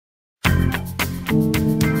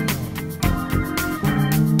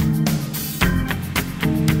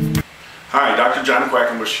Hi, Dr. John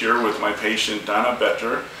Quackenbush here with my patient Donna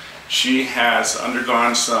Better. She has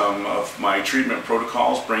undergone some of my treatment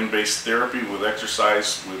protocols, brain-based therapy with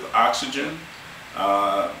exercise with oxygen,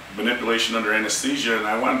 manipulation under anesthesia, and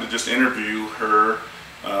I wanted to just interview her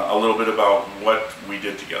a little bit about what we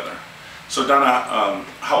did together. So Donna,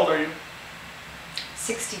 how old are you?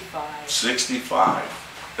 65.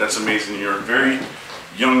 65. That's amazing. You're a very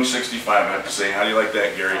young 65, I have to say. How do you like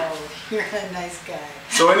that, Gary? Oh, you're a nice guy.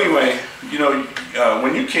 So anyway, you know,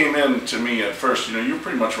 when you came in to me at first, you know, you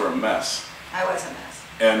pretty much were a mess. I was a mess.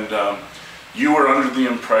 And you were under the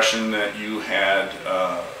impression that you had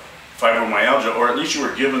fibromyalgia, or at least you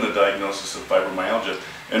were given the diagnosis of fibromyalgia.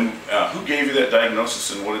 And who gave you that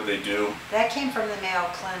diagnosis and what did they do? That came from the Mayo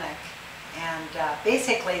Clinic. And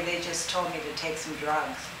basically they just told me to take some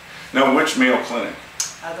drugs. Now, which Mayo Clinic?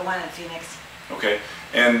 The one in Phoenix. Okay.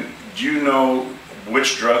 And do you know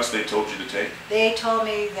which drugs they told you to take? They told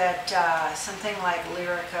me that something like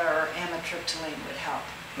Lyrica or amitriptyline would help.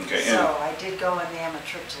 Okay. So I did go on the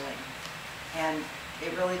amitriptyline. And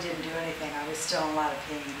it really didn't do anything. I was still in a lot of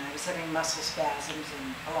pain. I was having muscle spasms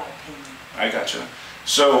and a lot of pain. I gotcha.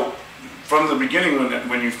 So from the beginning,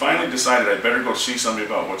 when you finally decided I better go see somebody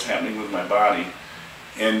about what's happening with my body,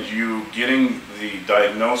 and you getting the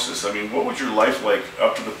diagnosis, I mean, what was your life like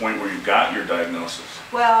up to the point where you got your diagnosis?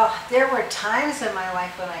 Well, there were times in my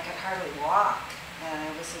life when I could hardly walk, and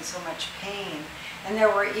I was in so much pain. And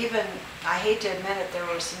there were even, I hate to admit it, there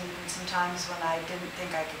were even some times when I didn't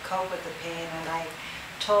think I could cope with the pain, and I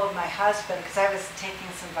told my husband, because I was taking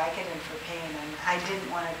some Vicodin for pain, and I didn't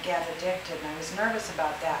want to get addicted, and I was nervous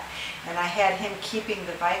about that. And I had him keeping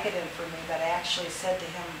the Vicodin for me, but I actually said to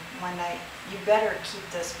him one night, you better keep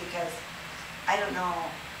this because I don't know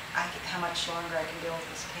how much longer I can deal with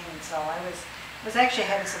this pain. So I was actually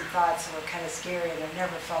having some thoughts that were kind of scary, and I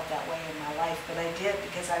never felt that way in my life, but I did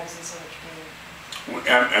because I was in so much pain.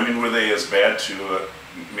 I mean, were they as bad to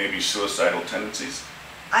maybe suicidal tendencies?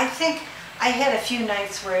 I think I had a few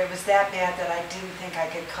nights where it was that bad that I didn't think I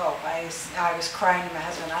could cope. I was crying to my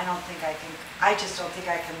husband, I just don't think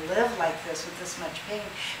I can live like this with this much pain,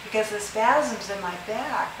 because the spasms in my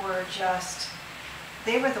back were just,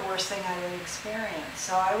 they were the worst thing I'd ever experienced.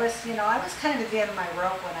 So I was kind of at the end of my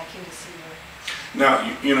rope when I came to see you. Now,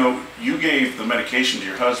 you know, you gave the medication to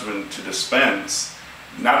your husband to dispense,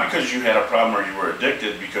 not because you had a problem or you were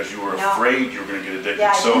addicted, because you were afraid you were going to get addicted.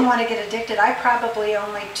 Yeah, I didn't want to get addicted. I probably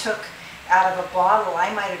only took out of a bottle,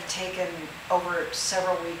 I might have taken over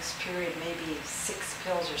several weeks period, maybe 6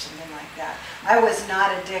 pills or something like that. I was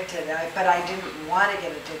not addicted, but I didn't want to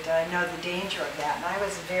get addicted. I know the danger of that, and I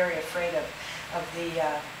was very afraid of the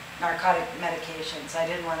narcotic medications. I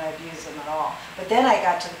didn't want to abuse them at all. But then I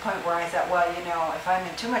got to the point where I thought, well, you know, if I'm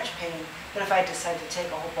in too much pain, but if I decide to take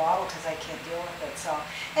a whole bottle because I can't deal with it. So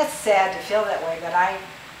it's sad to feel that way, but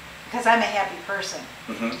because I'm a happy person,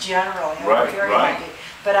 generally, I'm very happy.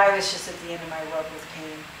 But I was just at the end of my rope with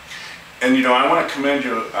pain. And you know, I want to commend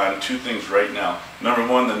you on 2 things right now. Number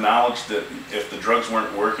one, the knowledge that if the drugs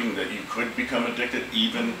weren't working, that you could become addicted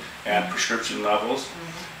even at prescription levels.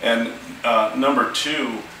 And number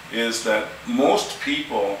 2 is that most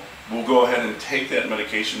people will go ahead and take that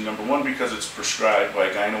medication, number one, because it's prescribed by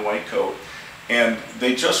a guy in a white coat, and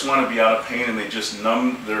they just want to be out of pain and they just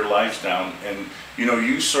numb their lives down. And you know,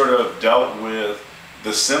 you sort of dealt with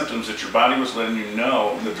the symptoms that your body was letting you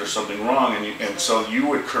know that there's something wrong, and so you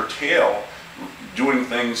would curtail doing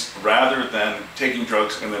things rather than taking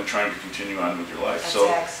drugs and then trying to continue on with your life. That's so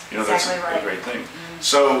you know, that's exactly a great thing.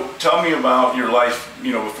 So tell me about your life,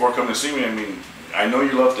 you know, before coming to see me. I mean, I know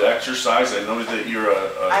you love to exercise. I know that you're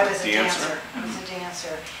I was a dancer. I was a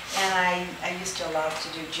dancer, and I used to love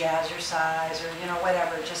to do jazzercise or, you know,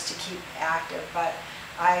 whatever, just to keep active. But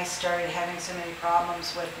I started having so many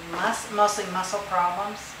problems with mostly muscle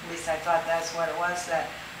problems. At least I thought that's what it was, that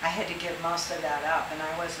I had to give most of that up, and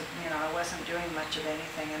I wasn't doing much of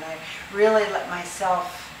anything. And I really let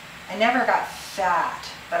myself, I never got fat,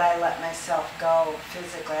 but I let myself go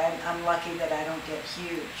physically. I'm lucky that I don't get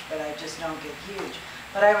huge, but I just don't get huge.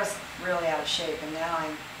 But I was really out of shape, and now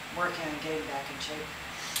I'm working on getting back in shape.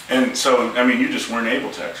 And so, I mean, you just weren't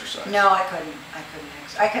able to exercise. No, I couldn't.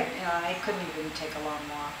 I couldn't even take a long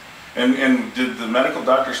walk. And did the medical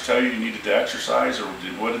doctors tell you needed to exercise, or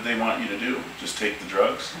what did they want you to do? Just take the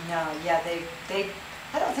drugs? No, yeah,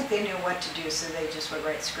 I don't think they knew what to do, so they just would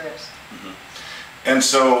write scripts. And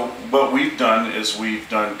so what we've done is we've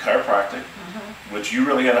done chiropractic, which you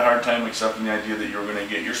really had a hard time accepting the idea that you were going to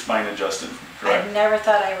get your spine adjusted, correct? I never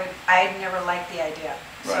thought I would. I never liked the idea,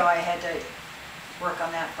 Right. so I had to work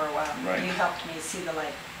on that for a while. Right. You helped me see the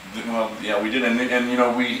light. Well, yeah, we did, and you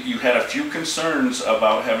know, you had a few concerns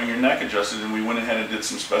about having your neck adjusted, and we went ahead and did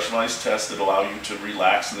some specialized tests that allow you to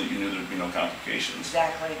relax and that you knew there'd be no complications.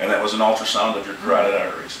 Exactly. And that was an ultrasound of your carotid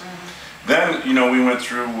arteries. Mm-hmm. Then, you know, we went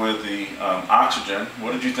through with the oxygen.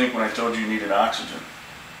 What did you think when I told you you needed oxygen?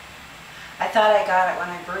 I thought I got it when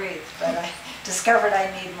I breathed, but I discovered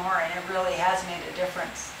I need more, and it really has made a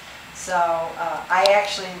difference. So I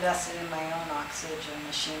actually invested in my own oxygen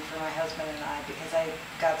machine for my husband and I because I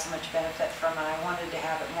got so much benefit from it. I wanted to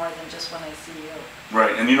have it more than just when I see you.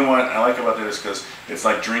 Right, and you know what I like about that is because it's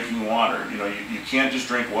like drinking water. You know, you can't just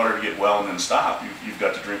drink water to get well and then stop. You've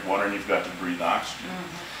got to drink water and you've got to breathe oxygen.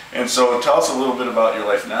 Mm-hmm. And so tell us a little bit about your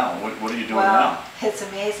life now. What are you doing now? It's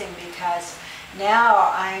amazing because now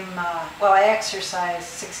I exercise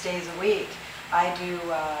 6 days a week. I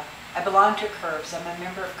belong to Curves. I'm a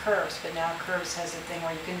member of Curves, but now Curves has a thing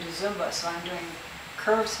where you can do Zumba. So I'm doing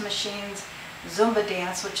Curves machines, Zumba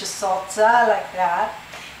dance, which is salsa like that.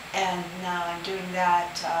 And now I'm doing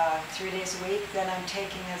that 3 days a week. Then I'm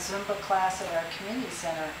taking a Zumba class at our community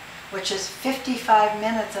center, which is 55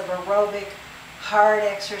 minutes of aerobic, hard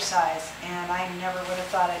exercise. And I never would have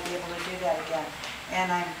thought I'd be able to do that again. And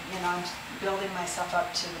I'm building myself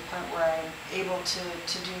up to the point where I'm able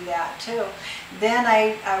to do that too. Then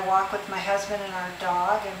I walk with my husband and our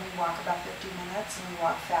dog, and we walk about 50 minutes, and we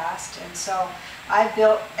walk fast. And so I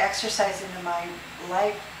built exercise into my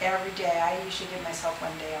life every day. I usually give myself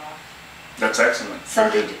 1 day off. That's excellent.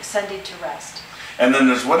 Sunday to rest. And then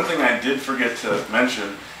there's one thing I did forget to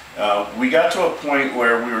mention. We got to a point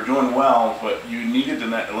where we were doing well, but you needed a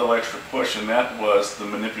little extra push, and that was the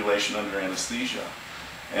manipulation under anesthesia.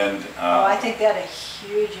 And I think it had a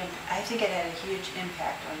huge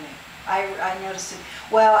impact on me. I noticed it.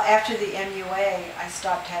 Well, after the MUA, I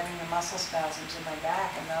stopped having the muscle spasms in my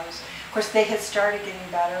back, and those, of course, they had started getting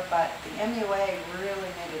better, but the MUA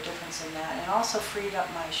really made a difference in that, and also freed up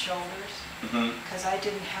my shoulders because I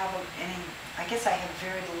didn't have any. I guess I had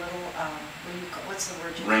very little. What's the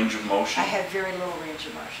word? Range of motion. I had very little range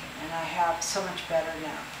of motion, and I have so much better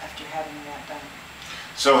now after having that done.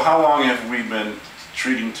 So how long have we been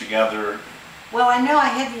treating together? Well, I know I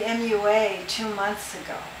had the MUA 2 months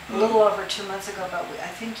ago, a little over 2 months ago, but I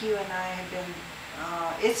think you and I have been,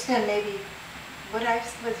 it's been maybe, what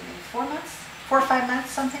was it, 4 months? 4 or 5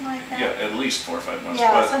 months, something like that? Yeah, at least 4 or 5 months.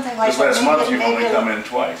 Yeah, something like that. This last month you've only come in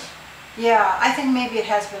twice. Yeah, I think maybe it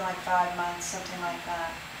has been like 5 months, something like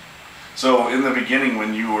that. So in the beginning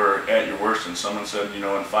when you were at your worst and someone said, you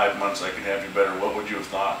know, in 5 months I could have you better, what would you have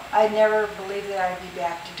thought? I never believed that I'd be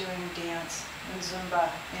back to doing dance and Zumba,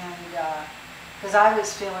 and because I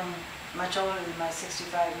was feeling much older than my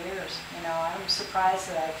 65 years. You know, I'm surprised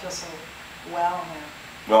that I feel so well now.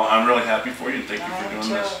 Well, I'm really happy for you, and thank you for doing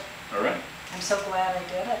this. All right. I'm so glad I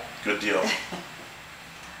did it. Good deal.